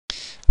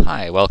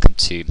Hi, welcome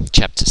to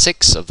Chapter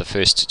 6 of the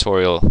first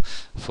tutorial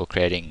for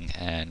creating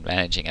and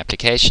managing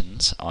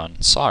applications on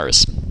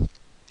SAHRIS.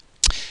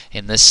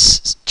 In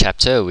this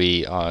chapter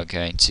we are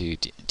going to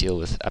deal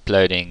with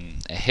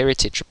uploading a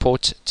heritage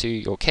report to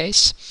your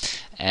case,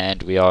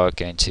 and we are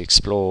going to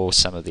explore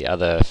some of the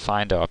other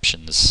Finder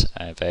options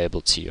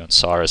available to you on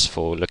SAHRIS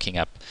for looking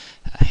up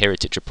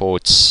heritage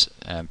reports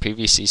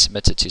previously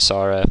submitted to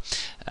SARA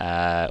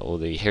or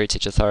the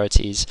heritage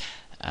authorities,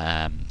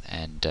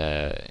 and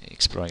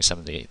exploring some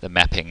of the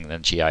mapping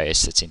and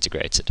GIS that's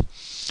integrated.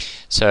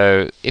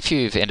 So if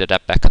you've ended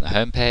up back on the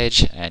home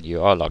page and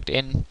you are logged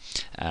in,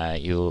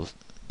 you'll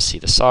see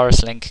the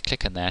SAHRIS link.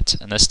 Click on that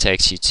and this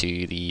takes you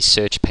to the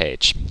search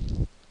page.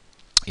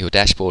 Your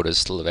dashboard is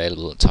still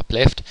available at the top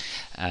left,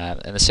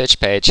 and the search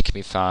page can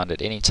be found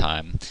at any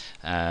time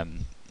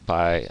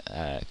by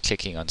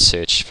clicking on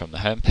search from the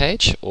home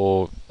page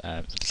or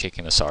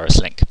clicking the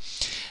SAHRIS link.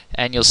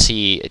 And you'll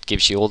see it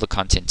gives you all the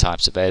content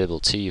types available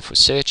to you for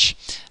search.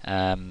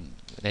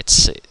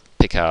 Let's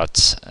pick out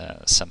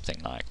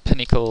something like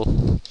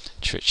Pinnacle,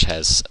 which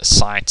has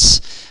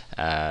sites,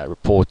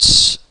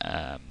 reports,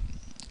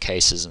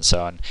 cases and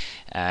so on,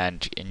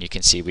 and you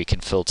can see we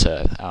can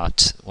filter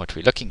out what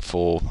we're looking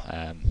for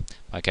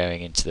by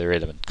going into the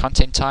relevant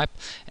content type,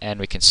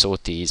 and we can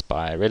sort these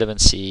by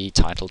relevancy,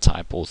 title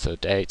type, author,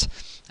 date,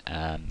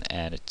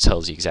 and it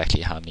tells you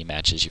exactly how many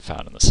matches you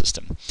found in the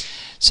system.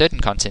 Certain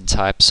content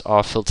types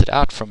are filtered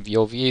out from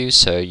your view,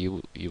 so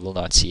you will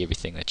not see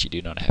everything that you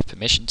do not have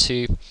permission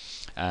to.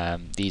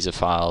 These are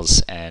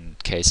files and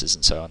cases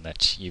and so on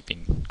that you've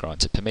been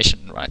granted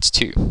permission rights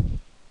to.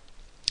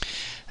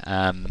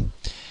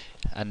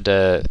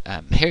 Under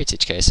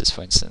heritage cases,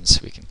 for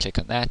instance, we can click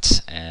on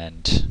that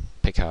and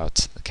pick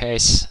out the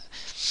case,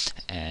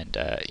 and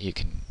you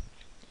can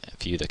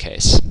view the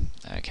case.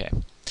 Okay,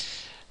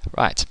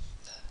 right.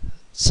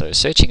 So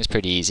searching is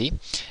pretty easy.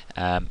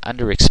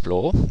 Under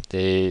Explore,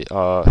 there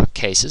are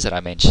cases that I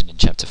mentioned in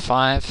Chapter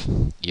 5.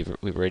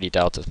 We've already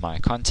dealt with my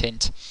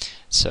content.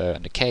 So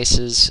under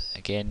Cases,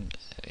 again,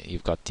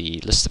 you've got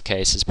the list of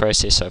cases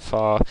processed so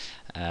far.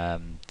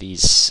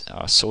 These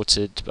are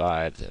sorted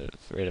by the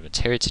relevant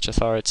heritage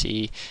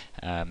authority,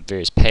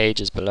 various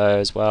pages below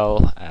as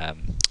well,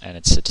 and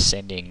it's a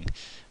descending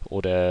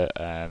order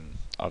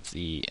of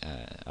the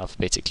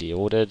alphabetically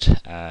ordered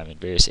in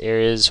various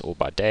areas or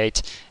by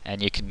date,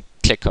 and you can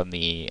click on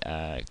the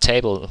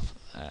table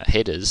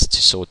headers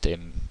to sort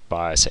them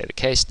by, say, the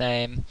case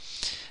name,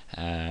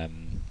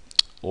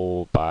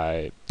 or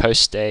by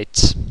post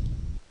date,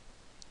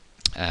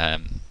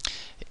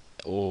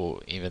 or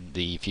even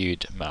the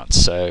viewed amount.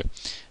 So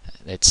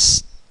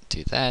let's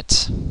do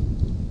that,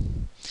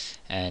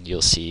 and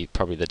you'll see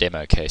probably the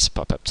demo case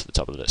pop up to the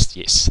top of the list.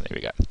 Yes, there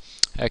we go.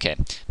 Okay,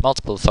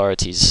 multiple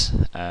authorities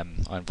are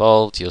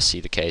involved. You'll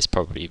see the case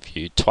probably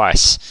viewed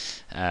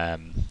twice.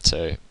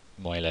 So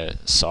Moila,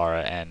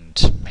 SARA, and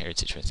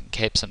Heritage Western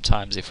Cape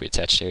sometimes, if we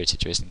attach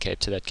Heritage Western Cape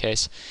to that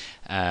case.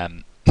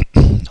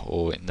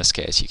 Or in this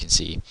case, you can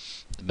see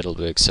the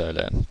Middleburg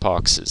Solar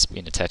Parks has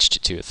been attached to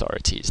 2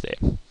 authorities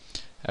there.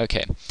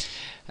 Okay.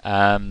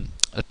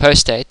 The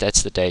post date,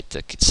 that's the date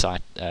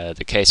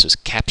the case was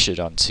captured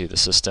onto the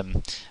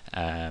system.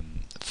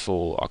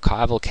 For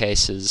archival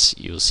cases,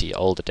 you'll see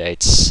older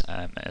dates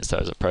as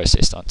those are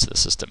processed onto the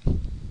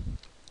system.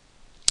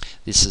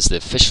 This is the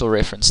official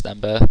reference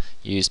number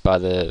used by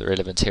the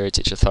relevant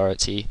heritage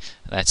authority.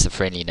 That's the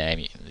friendly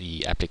name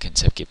the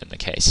applicants have given the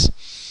case.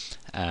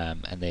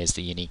 And there's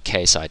the unique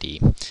case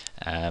ID.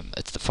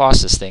 It's the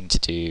fastest thing to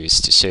do is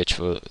to search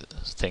for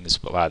things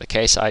via the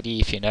case ID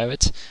if you know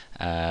it,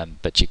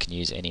 but you can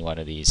use any one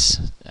of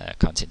these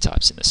content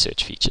types in the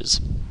search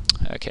features.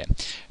 Okay,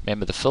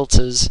 remember the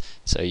filters,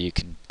 so you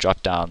can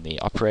drop down the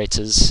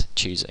operators,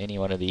 choose any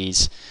one of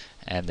these,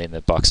 and then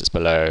the boxes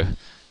below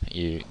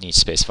you need to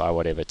specify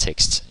whatever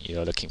text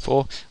you're looking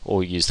for,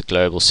 or use the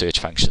global search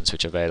functions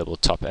which are available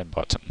top and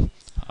bottom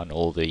on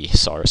all the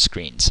SAHRIS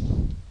screens.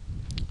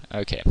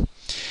 Okay,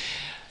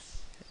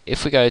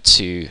 if we go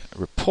to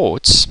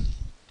reports,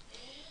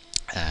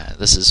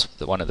 this is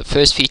one of the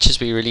first features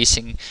we're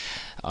releasing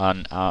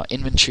on our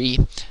inventory.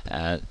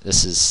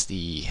 This is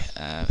the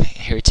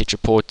heritage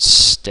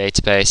reports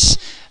database.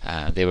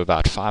 There were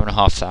about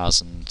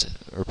 5,500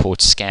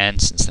 reports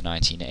scanned since the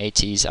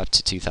 1980s up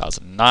to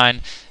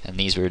 2009, and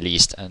these were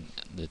released on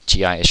the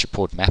GIS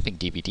report mapping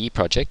DVD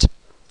project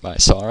by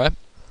SARA.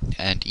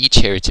 And each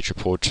heritage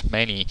report,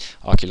 mainly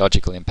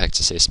archaeological impact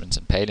assessments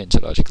and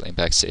paleontological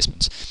impact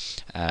assessments,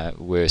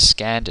 were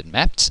scanned and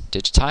mapped,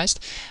 digitized,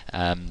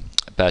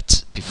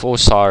 but before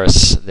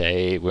SAHRIS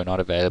they were not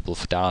available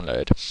for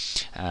download.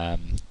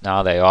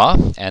 Now they are,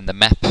 and the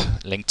map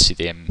linked to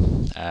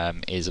them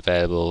is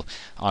available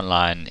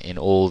online in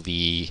all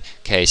the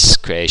case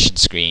creation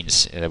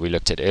screens that we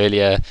looked at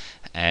earlier,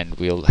 and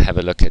we'll have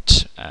a look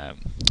at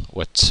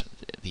what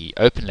the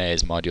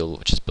OpenLayers module,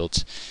 which is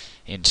built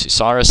into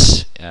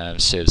SAHRIS,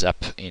 serves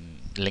up in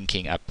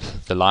linking up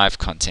the live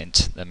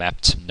content, the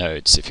mapped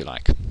nodes, if you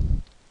like.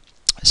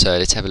 So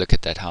let's have a look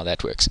at that, how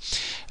that works.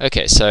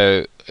 Okay,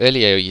 so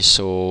earlier you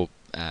saw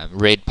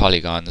red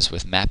polygons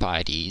with map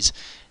IDs,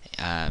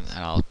 and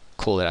I'll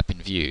call it up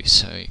in view.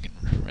 So you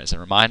can, as a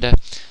reminder,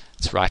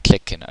 let's right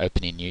click and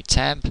open a new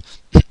tab.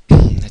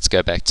 Let's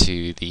go back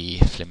to the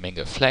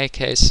Flamingo Flay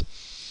case,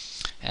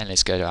 and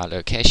let's go to our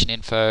location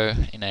info,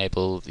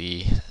 enable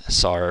the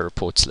SAHRIS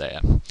reports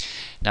layer.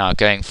 Now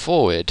going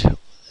forward,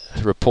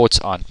 reports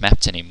aren't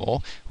mapped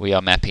anymore. We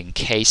are mapping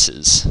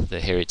cases, the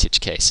heritage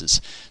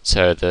cases.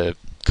 So the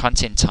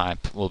content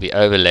type will be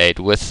overlaid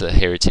with the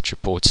heritage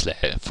reports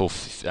layer for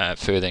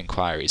further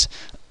inquiries.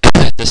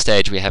 At this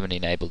stage we haven't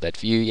enabled that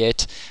view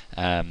yet,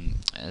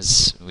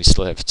 as we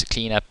still have to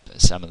clean up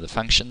some of the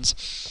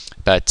functions,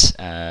 but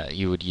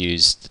you would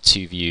use the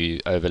two view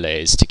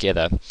overlays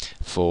together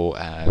for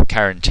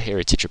current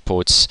heritage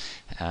reports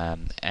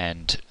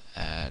and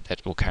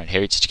or current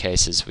heritage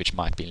cases which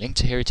might be linked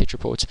to heritage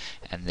reports,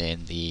 and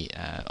then the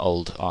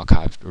old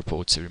archived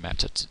reports are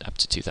mapped up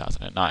to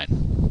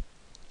 2009.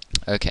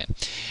 Okay,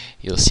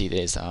 you'll see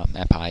there's our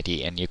map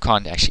ID, and you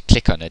can't actually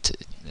click on it.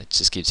 It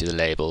just gives you the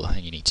label,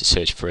 and you need to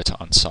search for it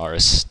on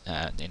SAHRIS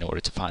in order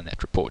to find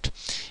that report.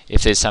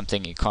 If there's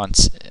something you can't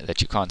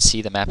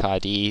see the map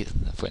ID,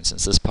 for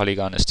instance this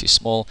polygon is too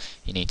small,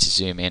 you need to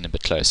zoom in a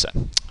bit closer.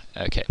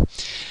 Okay,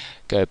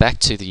 go back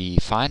to the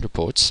find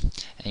reports,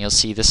 and you'll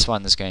see this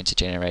one is going to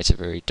generate a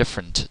very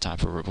different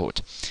type of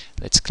report.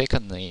 Let's click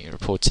on the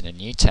reports in a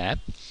new tab,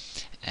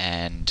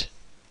 and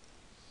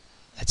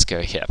let's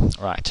go here.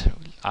 Right,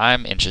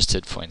 I'm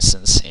interested, for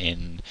instance,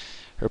 in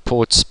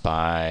reports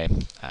by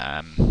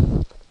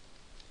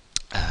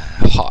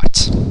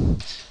heart.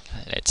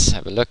 Let's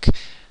have a look.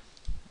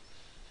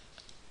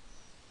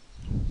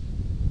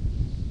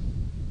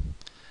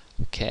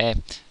 Okay,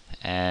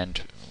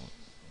 and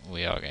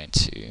we are going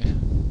to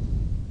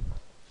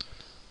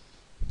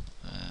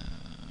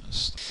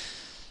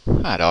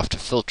right, after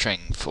filtering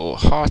for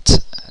heart,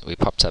 we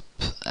popped up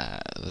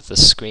with the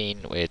screen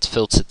where it's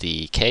filtered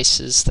the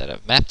cases that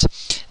I've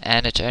mapped,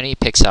 and it only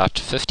picks out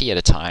 50 at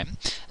a time,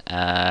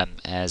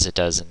 as it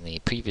does in the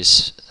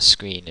previous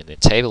screen in the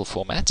table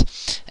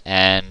format.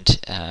 And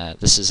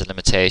this is a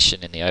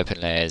limitation in the open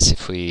layers.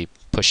 If we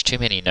push too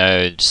many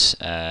nodes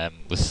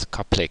with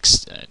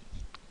complex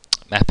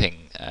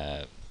mapping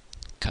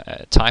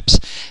types,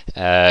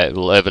 it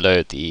will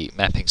overload the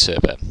mapping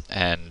server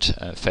and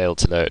fail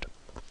to load.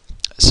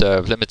 So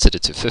I've limited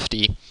it to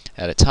 50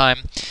 at a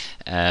time,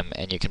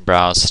 and you can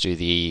browse through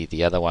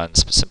the other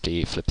ones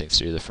simply flipping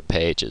through different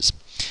pages.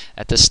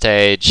 At this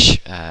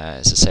stage,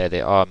 as I say,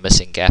 there are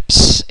missing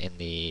gaps in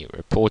the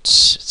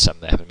reports. Some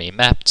that haven't been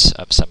mapped,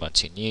 some are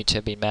too new to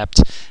have been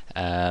mapped,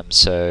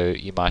 so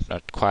you might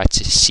not quite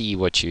see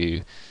what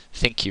you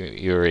think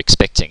you're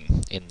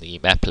expecting in the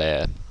map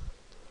layer.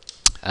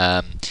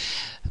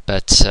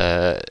 But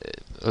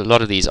a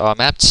lot of these are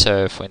mapped.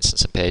 So for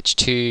instance on page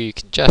 2 you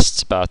can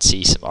just about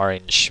see some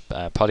orange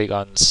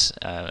polygons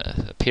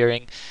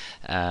appearing.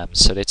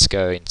 So let's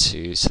go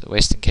into the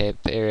Western Cape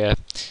area.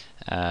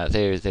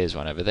 There's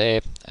one over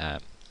there.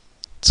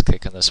 Let's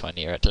click on this one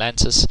near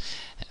Atlantis.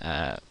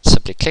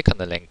 Simply click on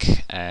the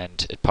link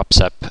and it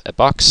pops up a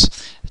box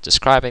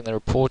describing the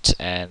report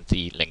and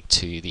the link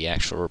to the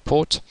actual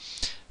report.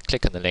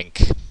 Click on the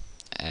link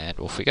and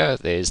off we go.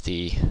 There's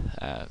the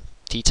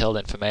detailed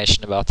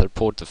information about the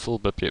report, the full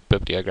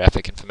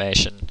bibliographic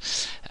information,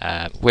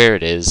 where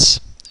it is,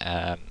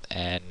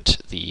 and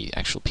the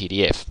actual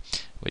PDF,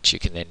 which you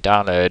can then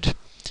download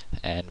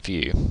and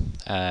view.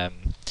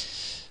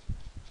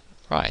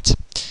 Right,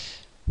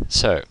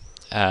 so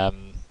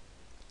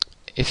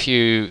if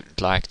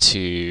you'd like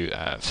to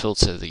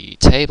filter the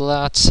table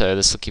out, so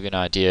this will give you an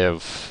idea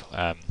of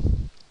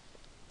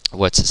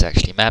what is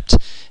actually mapped.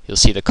 You'll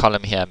see the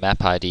column here,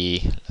 map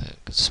ID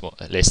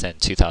less than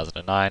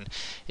 2009.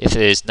 If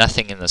there's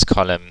nothing in this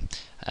column,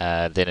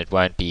 then it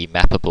won't be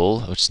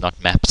mappable, which is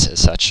not mapped as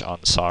such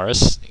on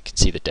SAHRIS. You can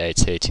see the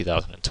dates here,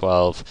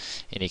 2012,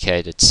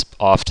 indicate it's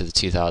after the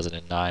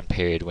 2009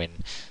 period when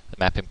the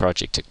mapping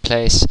project took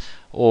place,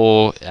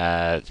 or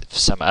for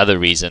some other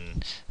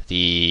reason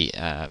the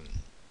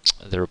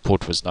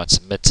report was not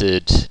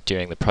submitted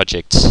during the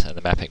project,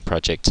 the mapping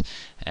project,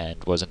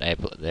 and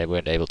they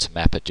weren't able to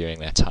map it during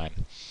that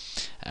time.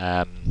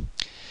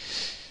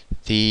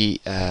 The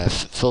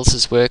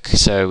filters work,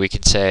 so we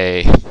can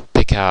say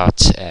pick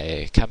out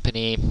a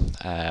company,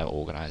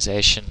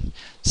 organization.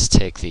 Let's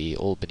take the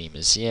Albany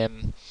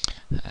Museum,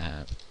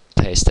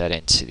 paste that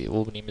into the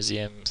Albany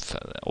Museum for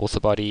the author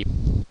body,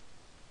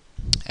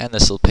 and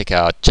this will pick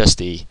out just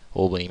the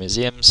Albany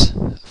Museum's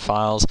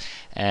files,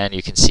 and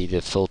you can see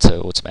the filter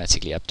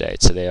automatically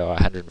updates. So there are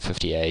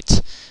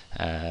 158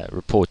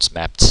 reports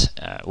mapped,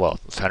 well,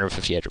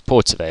 158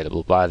 reports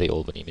available by the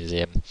Albany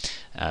Museum.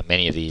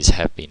 Many of these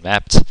have been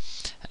mapped.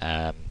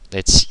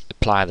 Let's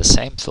apply the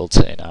same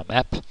filter in our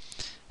map.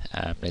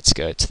 Let's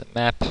go to the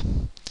map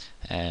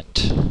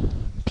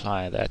and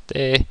apply that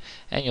there,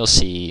 and you'll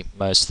see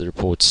most of the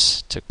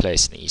reports took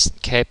place in the Eastern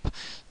Cape.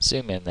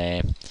 Zoom in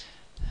there,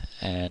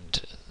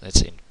 and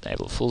let's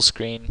enable full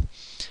screen.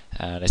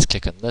 Let's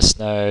click on this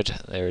node.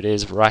 There it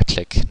is. Right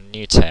click,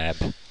 new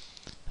tab,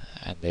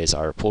 and there's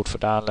our report for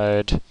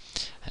download.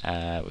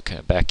 We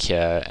come back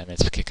here and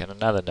let's click on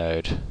another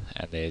node,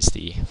 and there's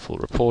the full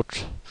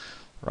report.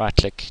 Right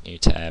click, new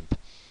tab,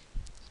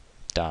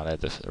 download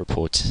the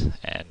report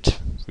and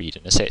read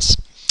and assess.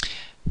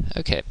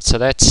 Okay, so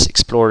that's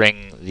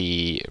exploring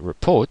the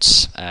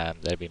reports that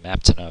have been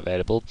mapped and are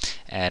available,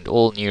 and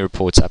all new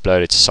reports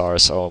uploaded to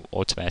SAHRIS are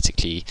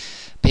automatically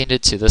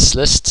appended to this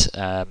list.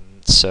 But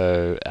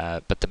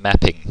the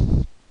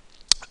mapping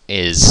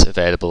is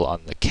available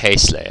on the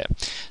case layer.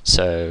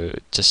 So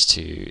just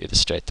to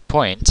illustrate the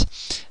point,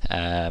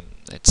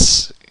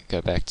 let's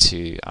go back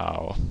to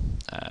our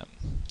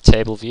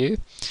table view,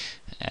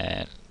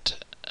 and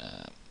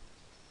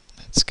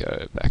let's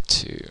go back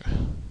to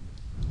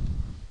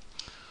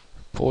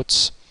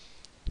reports.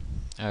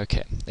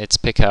 Okay, let's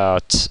pick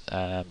out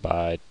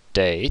by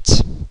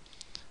date.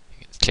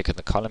 Click on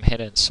the column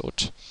header and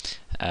sort.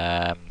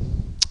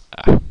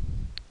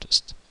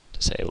 Just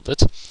disabled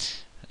it.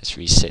 Let's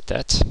reset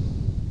that.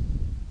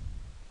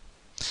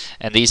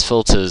 And these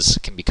filters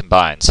can be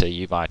combined, so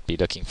you might be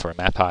looking for a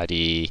map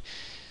ID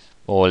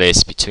more or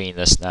less between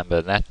this number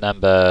and that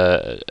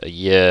number, a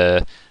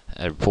year,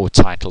 a report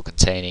title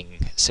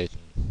containing certain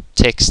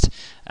text,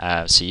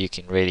 so you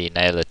can really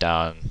nail it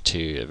down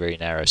to a very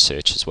narrow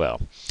search as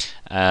well.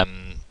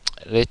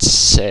 Let's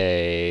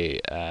say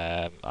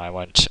I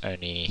want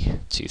only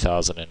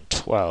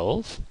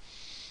 2012,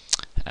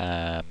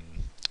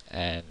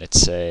 and let's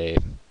say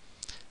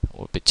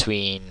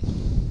between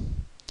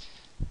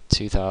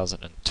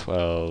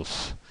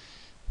 2012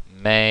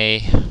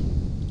 May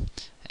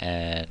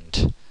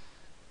and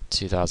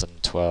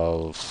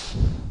 2012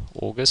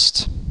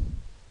 August.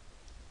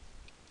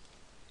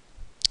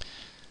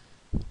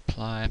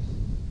 Apply.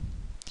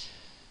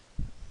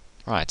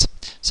 Right,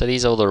 so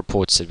these are all the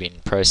reports that have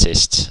been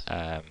processed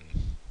in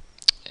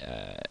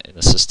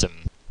the system.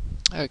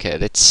 Okay,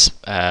 let's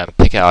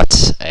pick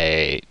out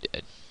a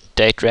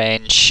date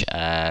range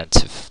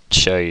to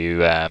show you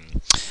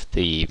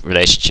the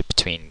relationship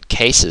between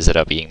cases that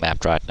are being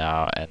mapped right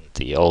now and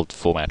the old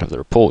format of the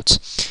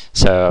reports.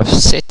 So I've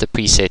set the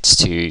presets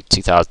to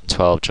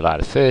 2012 July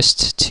the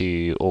 1st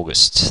to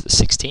August the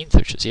 16th,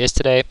 which was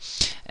yesterday,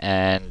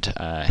 and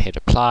hit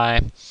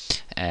apply,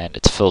 and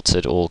it's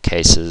filtered all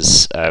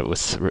cases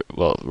with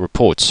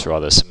reports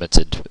rather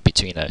submitted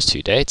between those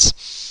two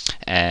dates,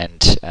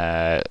 and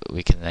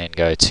we can then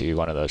go to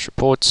one of those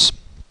reports.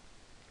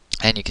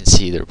 And you can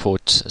see the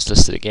report is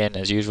listed again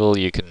as usual.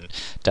 You can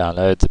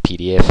download the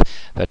PDF,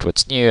 but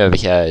what's new over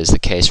here is the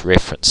case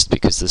referenced,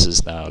 because this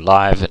is now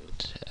live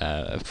and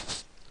a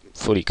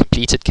fully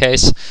completed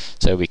case.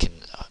 So we can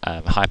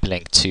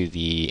hyperlink to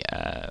the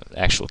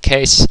actual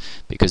case,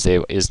 because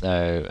there is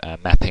no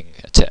mapping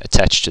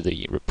attached to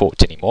the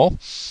report anymore.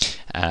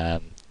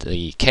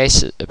 The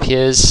case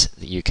appears.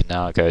 You can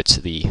now go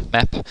to the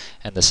map,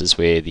 and this is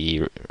where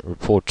the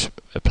report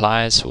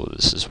applies, or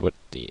this is what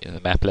the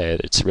map layer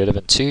it's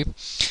relevant to.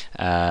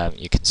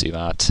 You can zoom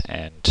out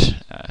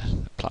and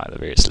apply the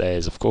various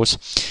layers, of course.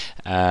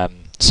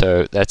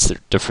 So that's the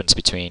difference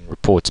between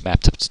reports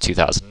mapped up to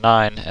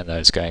 2009 and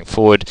those going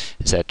forward,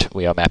 is that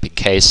we are mapping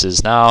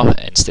cases now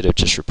instead of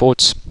just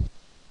reports.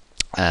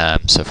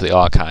 So for the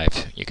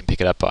archive, you can pick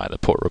it up by the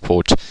port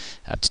report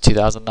up to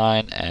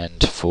 2009,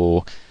 and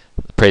for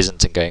the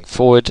present and going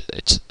forward,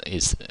 it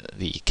is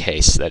the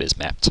case that is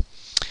mapped.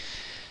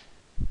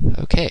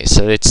 Okay,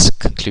 so let's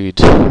conclude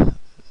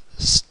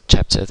this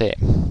chapter there.